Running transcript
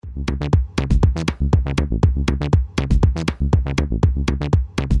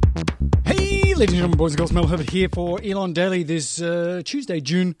Hey, ladies and gentlemen, boys and girls, Mel Herbert here for Elon Daily this Tuesday,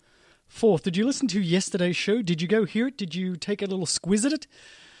 June 4th. Did you listen to yesterday's show? Did you go hear it? Did you take a little squiz at it?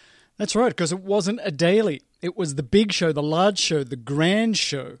 That's right, because it wasn't a daily. It was the big show, the large show, the grand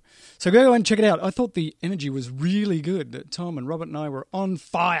show. So go and check it out. I thought the energy was really good. Tom and Robert and I were on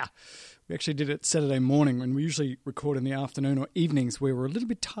fire. We actually did it Saturday morning when we usually record in the afternoon or evenings where we're a little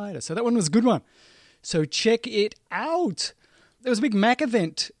bit tighter. So that one was a good one. So check it out. There was a big Mac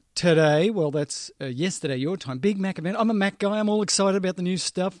event today. Well, that's yesterday, your time. Big Mac event. I'm a Mac guy. I'm all excited about the new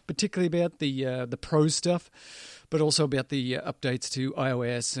stuff, particularly about the Pro stuff, but also about the updates to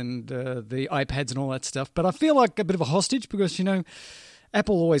iOS and the iPads and all that stuff. But I feel like a bit of a hostage because, you know,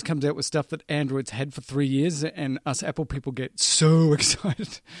 Apple always comes out with stuff that Android's had for 3 years, and us Apple people get so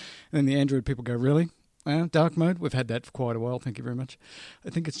excited. And then the Android people go, really? Dark mode? We've had that for quite a while, thank you very much. I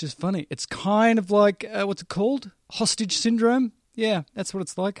think it's just funny. It's kind of like, what's it called? Hostage syndrome? Yeah, that's what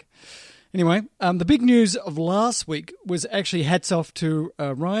it's like. Anyway, the big news of last week was actually hats off to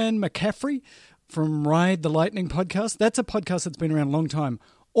Ryan McCaffrey from Ride the Lightning podcast. That's a podcast that's been around a long time,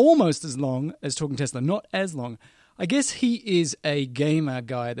 almost as long as Talking Tesla, not as long. I guess he is a gamer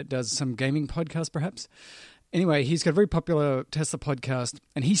guy that does some gaming podcasts, perhaps. Anyway, he's got a very popular Tesla podcast,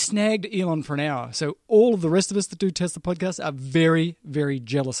 and he snagged Elon for an hour. So all of the rest of us that do Tesla podcasts are very, very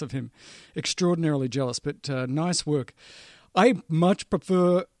jealous of him. Extraordinarily jealous, but nice work. I much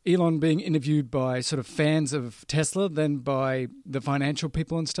prefer Elon being interviewed by sort of fans of Tesla than by the financial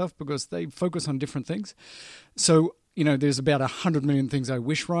people and stuff because they focus on different things. So, you know, there's about 100 million things I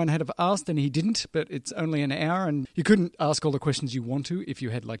wish Ryan had have asked and he didn't, but it's only an hour and you couldn't ask all the questions you want to if you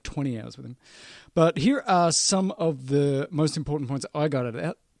had like 20 hours with him. But here are some of the most important points I got out of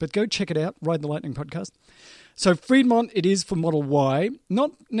that. But go check it out, Ride the Lightning podcast. So Fremont it is for Model Y.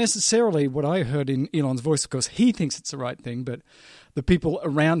 Not necessarily what I heard in Elon's voice because he thinks it's the right thing, but the people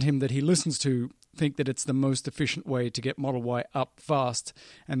around him that he listens to think that it's the most efficient way to get Model Y up fast,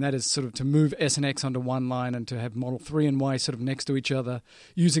 and that is sort of to move S and X onto one line and to have Model 3 and Y sort of next to each other,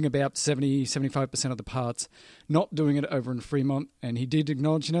 using about 70-75% of the parts, not doing it over in Fremont. And he did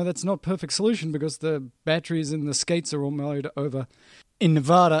acknowledge, you know, that's not a perfect solution because the batteries and the skates are all made over in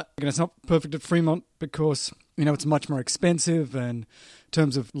Nevada, and it's not perfect at Fremont because, you know, it's much more expensive and in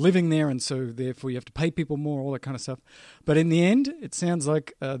terms of living there, and so therefore you have to pay people more, all that kind of stuff. But in the end, it sounds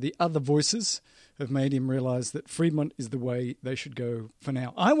like the other voices have made him realize that Fremont is the way they should go for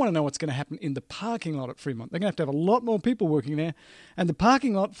now. I want to know what's going to happen in the parking lot at Fremont. They're going to have a lot more people working there, and the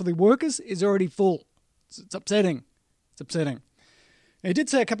parking lot for the workers is already full. It's upsetting. It's upsetting. Now, he did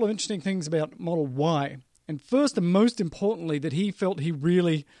say a couple of interesting things about Model Y. And first and most importantly, that he felt he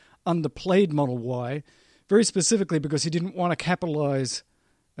really underplayed Model Y, very specifically because he didn't want to cannibalize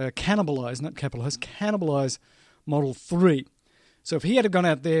Model 3. So if he had gone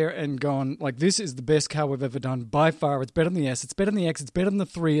out there and gone, like, this is the best car we've ever done by far, it's better than the S, it's better than the X, it's better than the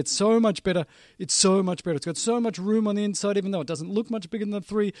 3, it's so much better, it's so much better. It's got so much room on the inside, even though it doesn't look much bigger than the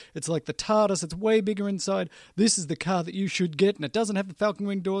 3. It's like the TARDIS, it's way bigger inside. This is the car that you should get, and it doesn't have the Falcon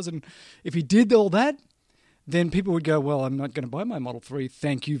Wing doors. And if he did all that, then people would go, well, I'm not going to buy my Model 3.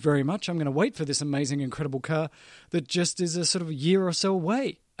 Thank you very much. I'm going to wait for this amazing, incredible car that just is a sort of a year or so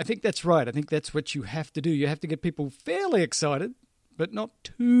away. I think that's right. I think that's what you have to do. You have to get people fairly excited, but not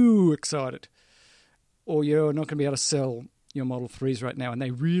too excited, or you're not going to be able to sell your Model 3s right now, and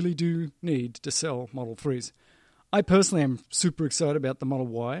they really do need to sell Model 3s. I personally am super excited about the Model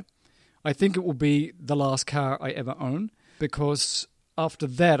Y. I think it will be the last car I ever own because after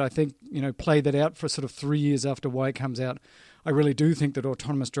that, I think, you know, play that out for sort of 3 years after Y comes out. I really do think that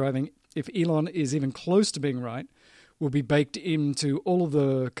autonomous driving, if Elon is even close to being right, will be baked into all of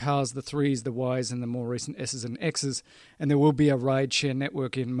the cars, the 3s, the Ys, and the more recent S's and X's, and there will be a ride-share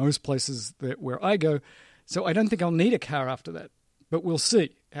network in most places where I go. So I don't think I'll need a car after that, but we'll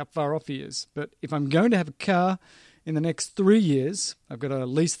see how far off he is. But if I'm going to have a car in the next 3 years, I've got a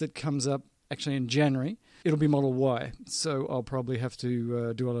lease that comes up actually in January, it'll be Model Y. So I'll probably have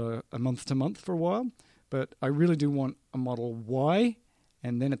to do a month-to-month for a while, but I really do want a Model Y.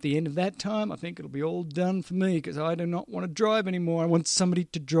 And then at the end of that time, I think it'll be all done for me because I do not want to drive anymore. I want somebody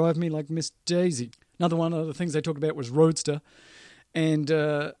to drive me like Miss Daisy. Another one of the things they talked about was Roadster. And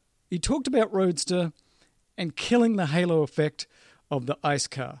he talked about Roadster and killing the halo effect of the ICE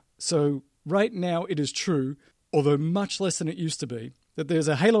car. So right now it is true, although much less than it used to be, that there's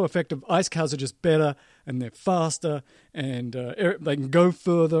a halo effect of ICE cars are just better and they're faster and they can go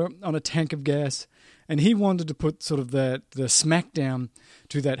further on a tank of gas. And he wanted to put sort of the smackdown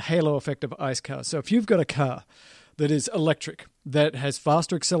to that halo effect of ICE cars. So if you've got a car that is electric, that has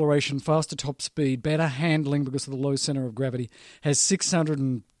faster acceleration, faster top speed, better handling because of the low center of gravity, has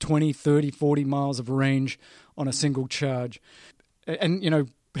 620, 30, 40 miles of range on a single charge. And,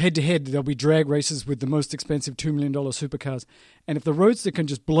 head-to-head, there'll be drag races with the most expensive $2 million supercars. And if the Roadster can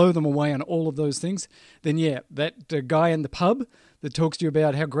just blow them away on all of those things, then that guy in the pub that talks to you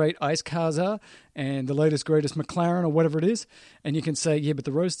about how great ICE cars are and the latest, greatest McLaren or whatever it is, and you can say, yeah, but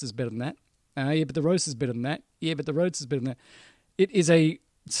the Roadster's better than that. Yeah, but the Roadster's better than that. Yeah, but the Roadster's better than that. It is a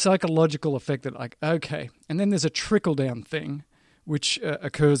psychological effect that, like, okay. And then there's a trickle-down thing, which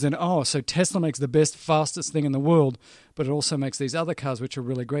occurs in, so Tesla makes the best, fastest thing in the world, but it also makes these other cars, which are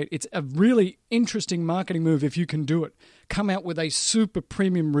really great. It's a really interesting marketing move if you can do it. Come out with a super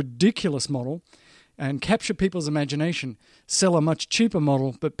premium, ridiculous model and capture people's imagination. Sell a much cheaper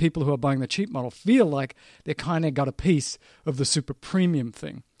model, but people who are buying the cheap model feel like they kind of got a piece of the super premium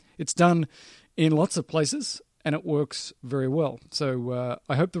thing. It's done in lots of places, and it works very well. So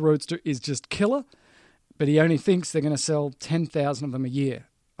I hope the Roadster is just killer. But he only thinks they're going to sell 10,000 of them a year.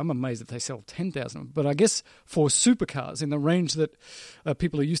 I'm amazed if they sell 10,000 of them. But I guess for supercars in the range that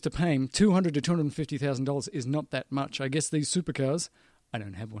people are used to paying, $200,000 to $250,000 is not that much. I guess these supercars, I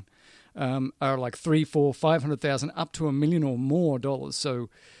don't have one, are like $300,000, $400,000, $500,000 up to $1 million or more dollars. So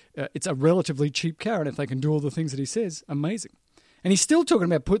it's a relatively cheap car. And if they can do all the things that he says, amazing. And he's still talking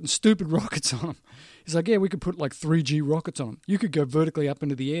about putting stupid rockets on them. He's like, yeah, we could put like 3G rockets on them. You could go vertically up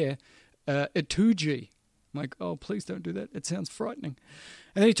into the air at 2G. I'm like, oh, please don't do that. It sounds frightening.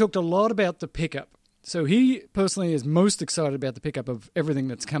 And then he talked a lot about the pickup. So he personally is most excited about the pickup of everything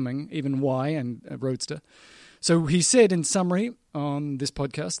that's coming, even Y and Roadster. So he said in summary on this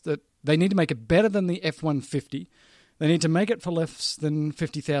podcast that they need to make it better than the F-150. They need to make it for less than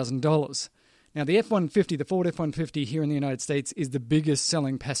 $50,000. Now, the F-150, the Ford F-150 here in the United States is the biggest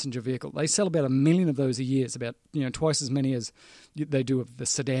selling passenger vehicle. They sell about 1 million of those a year. It's about twice as many as they do of the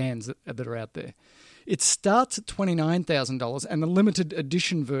sedans that are out there. It starts at $29,000, and the limited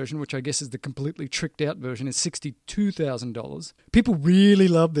edition version, which I guess is the completely tricked out version, is $62,000. People really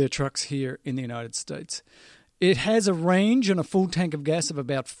love their trucks here in the United States. It has a range and a full tank of gas of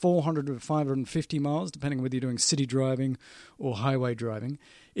about 400 to 550 miles, depending on whether you're doing city driving or highway driving.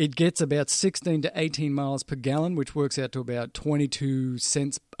 It gets about 16 to 18 miles per gallon, which works out to about 22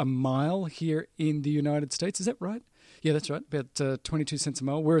 cents a mile here in the United States. Is that right? Yeah, that's right, about 22 cents a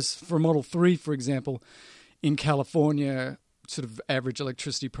mile. Whereas for Model 3, for example, in California, sort of average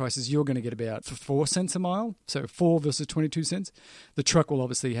electricity prices, you're going to get about 4 cents a mile. So 4 versus 22 cents. The truck will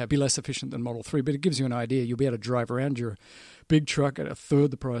obviously be less efficient than Model 3, but it gives you an idea. You'll be able to drive around your big truck at a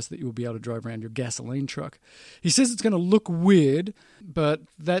third the price that you'll be able to drive around your gasoline truck. He says it's going to look weird, but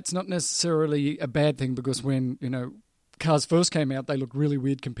that's not necessarily a bad thing because when, cars first came out, they looked really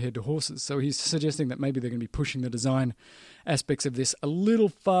weird compared to horses. So he's suggesting that maybe they're going to be pushing the design aspects of this a little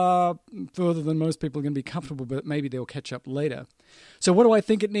far further than most people are going to be comfortable, but maybe they'll catch up later. So what do I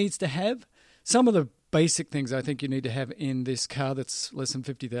think it needs to have? Some of the basic things I think you need to have in this car that's less than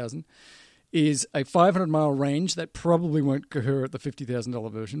 $50,000 is a 500-mile range. That probably won't occur at the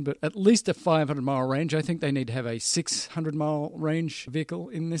 $50,000 version, but at least a 500-mile range. I think they need to have a 600-mile range vehicle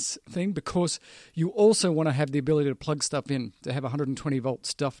in this thing because you also want to have the ability to plug stuff in, to have 120-volt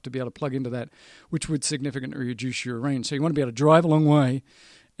stuff to be able to plug into that, which would significantly reduce your range. So you want to be able to drive a long way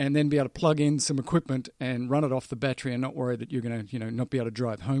and then be able to plug in some equipment and run it off the battery and not worry that you're going to, not be able to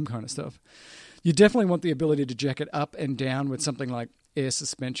drive home kind of stuff. You definitely want the ability to jack it up and down with something like air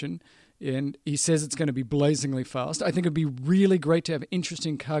suspension. And he says it's going to be blazingly fast. I think it'd be really great to have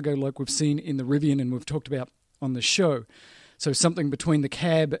interesting cargo like we've seen in the Rivian and we've talked about on the show. So something between the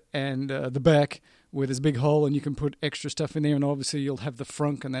cab and the back where there's a big hole and you can put extra stuff in there, and obviously you'll have the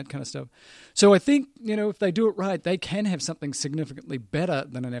frunk and that kind of stuff. So I think, if they do it right, they can have something significantly better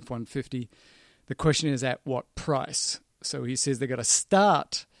than an F-150. The question is at what price? So he says they've got to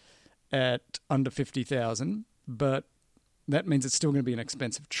start at under $50,000, but that means it's still going to be an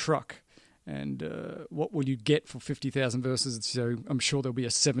expensive truck. And what will you get for $50,000 versus, so I'm sure there'll be a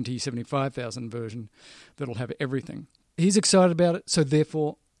 $70,000, $75,000 version that'll have everything. He's excited about it, so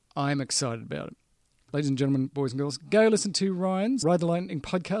therefore I'm excited about it. Ladies and gentlemen, boys and girls, go listen to Ryan's Ride the Lightning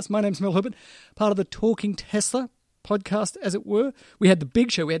podcast. My name's Mel Herbert, part of the Talking Tesla podcast, as it were. We had the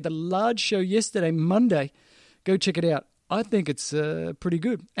big show. We had the large show yesterday, Monday. Go check it out. I think it's pretty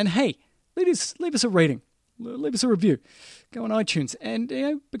good. And hey, leave us a rating. Leave us a review. Go on iTunes and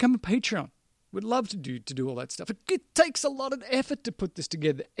become a Patreon. We'd love to do all that stuff. It takes a lot of effort to put this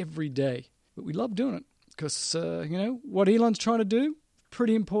together every day, but we love doing it because what Elon's trying to do,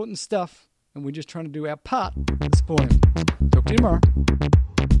 pretty important stuff, and we're just trying to do our part to support him. Talk to you tomorrow.